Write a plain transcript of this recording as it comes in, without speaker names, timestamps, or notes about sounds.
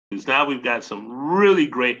Now we've got some really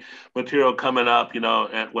great material coming up,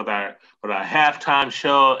 with our halftime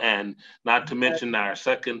show, and not to mention our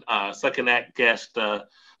second act guest.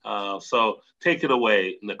 So take it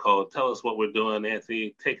away, Nicole. Tell us what we're doing,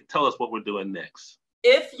 Anthony. Tell us what we're doing next.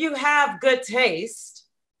 If you have good taste,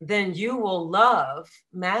 then you will love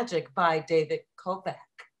Magic by David Kovac.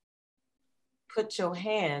 Put your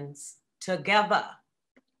hands together.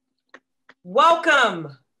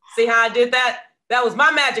 Welcome. See how I did that? That was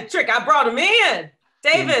my magic trick. I brought him in.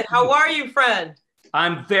 David, how are you, friend?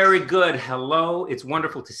 I'm very good. Hello. It's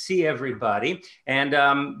wonderful to see everybody. And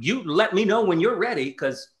you let me know when you're ready,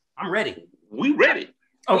 because I'm ready. We ready.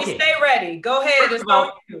 Okay. We stay ready. Go ahead.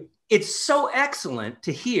 It's so excellent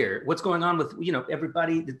to hear what's going on with,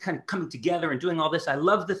 everybody kind of coming together and doing all this. I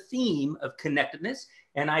love the theme of connectedness,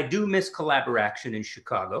 and I do miss collaboration in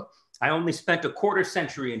Chicago. I only spent a quarter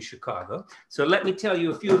century in Chicago. So let me tell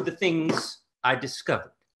you a few of the things I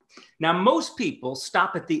discovered. Now, most people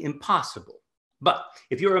stop at the impossible, but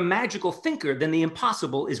if you're a magical thinker, then the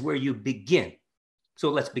impossible is where you begin.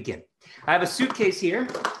 So let's begin. I have a suitcase here,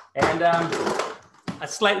 and a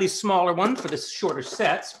slightly smaller one for the shorter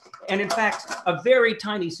sets. And in fact, a very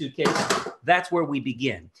tiny suitcase. That's where we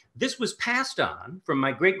begin. This was passed on from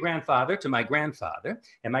my great-grandfather to my grandfather,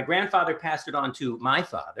 and my grandfather passed it on to my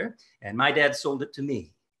father, and my dad sold it to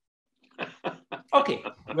me. Okay,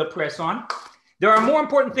 we'll press on. There are more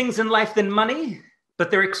important things in life than money,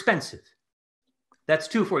 but they're expensive. That's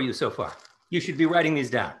 2 for you so far. You should be writing these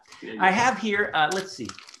down. I have here, let's see,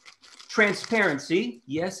 transparency.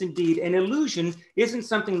 Yes, indeed. An illusion isn't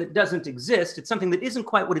something that doesn't exist. It's something that isn't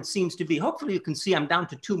quite what it seems to be. Hopefully you can see I'm down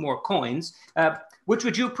to 2 more coins. Which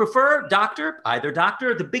would you prefer, doctor? Either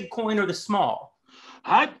doctor, the big coin, or the small?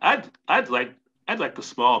 I'd like the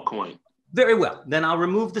small coin. Very well. Then I'll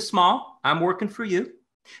remove the small. I'm working for you.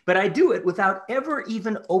 But I do it without ever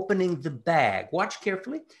even opening the bag. Watch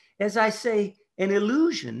carefully. As I say, an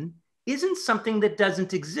illusion isn't something that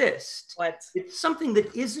doesn't exist. What? It's something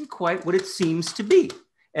that isn't quite what it seems to be.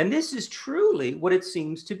 And this is truly what it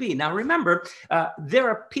seems to be. Now, remember, there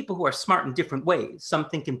are people who are smart in different ways. Some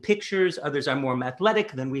think in pictures, others are more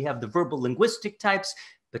athletic. Then we have the verbal linguistic types.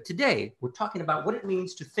 But today, we're talking about what it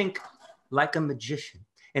means to think like a magician.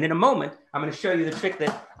 And in a moment, I'm going to show you the trick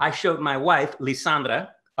that I showed my wife, Lisandra,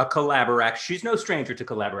 a collaboration. She's no stranger to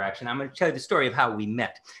collaboration. I'm going to tell you the story of how we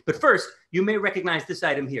met. But first, you may recognize this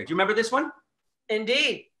item here. Do you remember this one?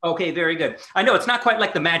 Indeed. Okay, very good. I know it's not quite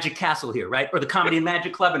like the Magic Castle here, right? Or the Comedy and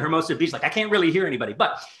Magic Club in Hermosa Beach. Like, I can't really hear anybody.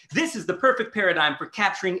 But this is the perfect paradigm for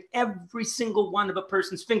capturing every single one of a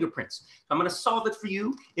person's fingerprints. I'm going to solve it for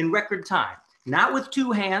you in record time. Not with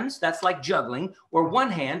 2 hands, that's like juggling, or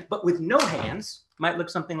 1 hand, but with no hands, might look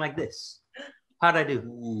something like this. How'd I do?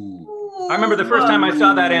 Ooh. I remember the first time I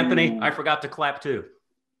saw that, Anthony, I forgot to clap too.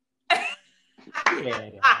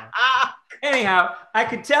 Yeah. Anyhow, I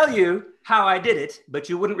could tell you how I did it, but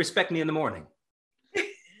you wouldn't respect me in the morning.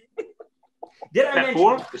 Did I mention?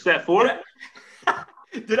 4? Is that 4?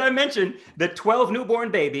 Did I mention that 12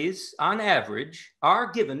 newborn babies, on average,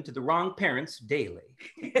 are given to the wrong parents daily?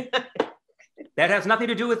 That has nothing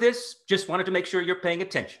to do with this. Just wanted to make sure you're paying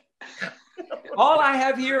attention. All I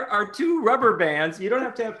have here are 2 rubber bands. You don't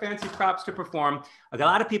have to have fancy props to perform. A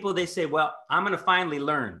lot of people, they say, well, I'm going to finally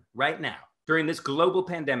learn right now. During this global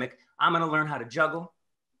pandemic, I'm going to learn how to juggle.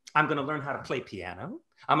 I'm going to learn how to play piano.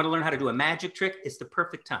 I'm going to learn how to do a magic trick. It's the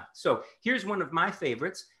perfect time. So here's one of my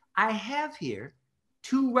favorites. I have here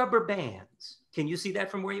 2 rubber bands. Can you see that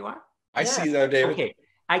from where you are? I see that, David. Okay.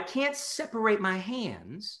 I can't separate my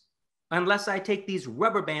hands unless I take these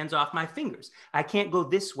rubber bands off my fingers. I can't go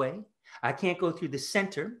this way. I can't go through the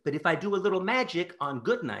center. But if I do a little magic on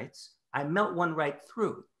good nights, I melt one right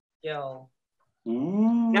through. Yo.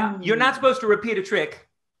 Ooh. Now, you're not supposed to repeat a trick,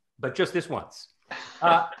 but just this once.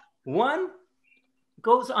 One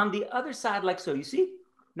goes on the other side like so, you see?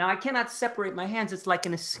 Now, I cannot separate my hands. It's like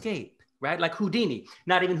an escape, right? Like Houdini.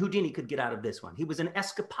 Not even Houdini could get out of this one. He was an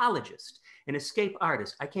escapologist, an escape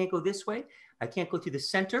artist. I can't go this way. I can't go through the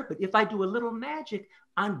center. But if I do a little magic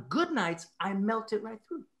on good nights, I melt it right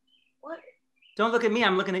through. What? Don't look at me.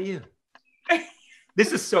 I'm looking at you.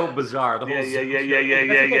 This is so bizarre. The whole Yeah.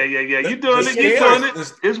 You're doing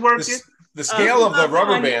it. It's working. The scale of the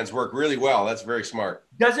rubber bands work really well. That's very smart.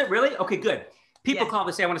 Does it really? Okay, good. People call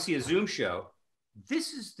this, say, I want to see a Zoom show.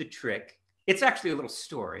 This is the trick. It's actually a little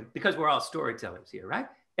story because we're all storytellers here, right?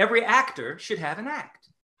 Every actor should have an act.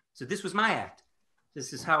 So this was my act.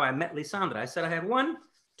 This is how I met Lisandra. I said I had $1,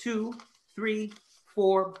 $2, $3,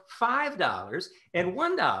 $4, $5, and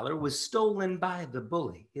 $1 was stolen by the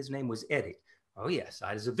bully. His name was Eddie. Oh yes,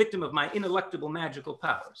 I was a victim of my ineluctable magical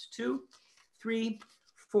powers. 2, 3,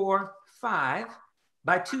 4, 5.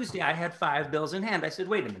 By Tuesday, I had 5 bills in hand. I said,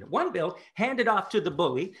 wait a minute. 1 bill handed off to the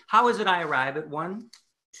bully. How is it I arrive at 1,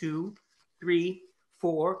 2, 3,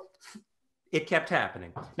 4? It kept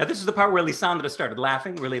happening. Now, this is the part where Lisandra started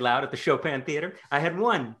laughing really loud at the Chopin Theater. I had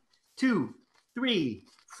 1, 2, 3,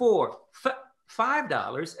 4,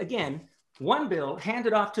 $5. Again, 1 bill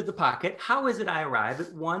handed off to the pocket. How is it I arrive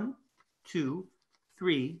at 1, 2,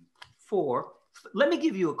 3, 4? Let me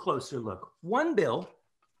give you a closer look. 1 bill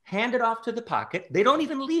handed off to the pocket. They don't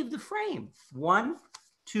even leave the frame. 1,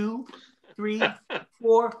 2, 3,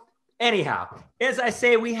 4. Anyhow, as I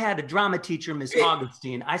say, we had a drama teacher, Miss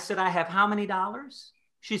Augustine. I said, I have how many dollars?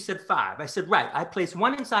 She said 5. I said, right. I placed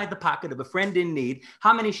 1 inside the pocket of a friend in need.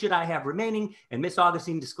 How many should I have remaining? And Miss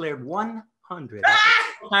Augustine declared 100.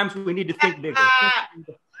 Sometimes we need to think bigger.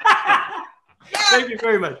 Thank you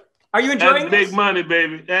very much. Are you enjoying That's big money,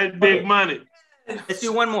 baby. That's big money. Let's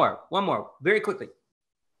do one more, very quickly.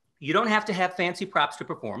 You don't have to have fancy props to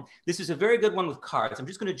perform. This is a very good one with cards. I'm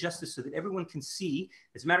just going to adjust this so that everyone can see.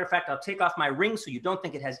 As a matter of fact, I'll take off my ring so you don't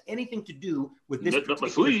think it has anything to do with this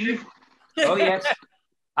sleeve. Oh, yes.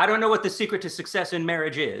 I don't know what the secret to success in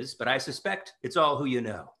marriage is, but I suspect it's all who you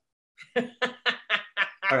know.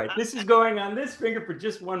 All right, this is going on this finger for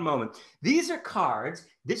just one moment. These are cards.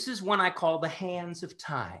 This is one I call the hands of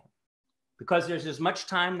time, because there's as much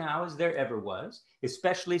time now as there ever was,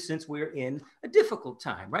 especially since we're in a difficult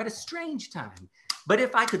time, right? A strange time. But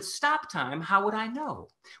if I could stop time, how would I know?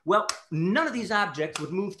 Well, none of these objects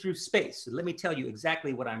would move through space. So let me tell you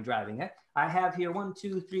exactly what I'm driving at. I have here 1,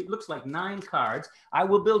 2, 3, it looks like 9 cards. I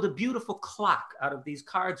will build a beautiful clock out of these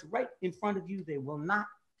cards right in front of you. They will not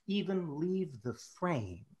even leave the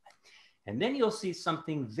frame. And then you'll see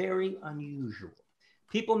something very unusual.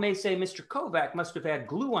 People may say Mr. Kovac must have had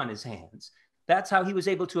glue on his hands. That's how he was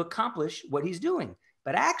able to accomplish what he's doing.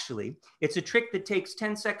 But actually, it's a trick that takes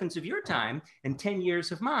 10 seconds of your time and 10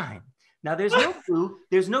 years of mine. Now, there's no glue,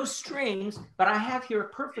 there's no strings, but I have here a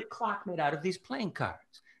perfect clock made out of these playing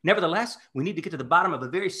cards. Nevertheless, we need to get to the bottom of a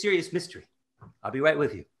very serious mystery. I'll be right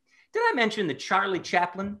with you. Did I mention that Charlie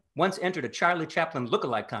Chaplin once entered a Charlie Chaplin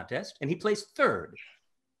lookalike contest and he placed 3rd?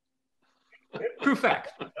 True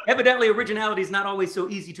fact. Evidently, originality is not always so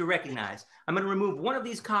easy to recognize. I'm going to remove one of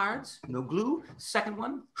these cards, no glue. Second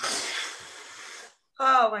one.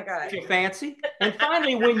 Oh my God. You're fancy. And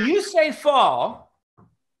finally, when you say fall,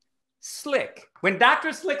 Slick. When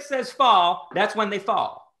Dr. Slick says fall, that's when they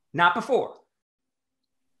fall, not before.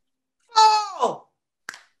 Oh!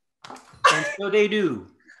 And so they do.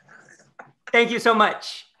 Thank you so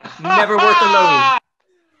much. Never work alone.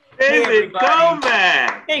 David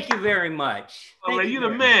Kovac. Thank you very much. You're the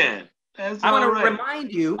man. I want to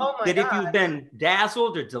remind you that if you've been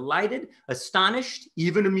dazzled or delighted, astonished,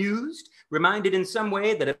 even amused, reminded in some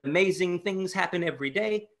way that amazing things happen every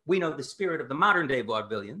day, we know the spirit of the modern day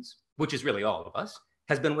vaudevillians, which is really all of us,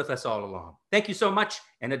 has been with us all along. Thank you so much.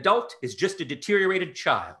 An adult is just a deteriorated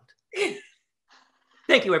child.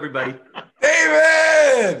 Thank you, everybody.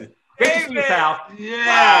 David! Great to see you, pal. Yeah.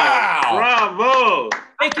 Wow. Bravo.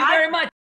 Thank you very much.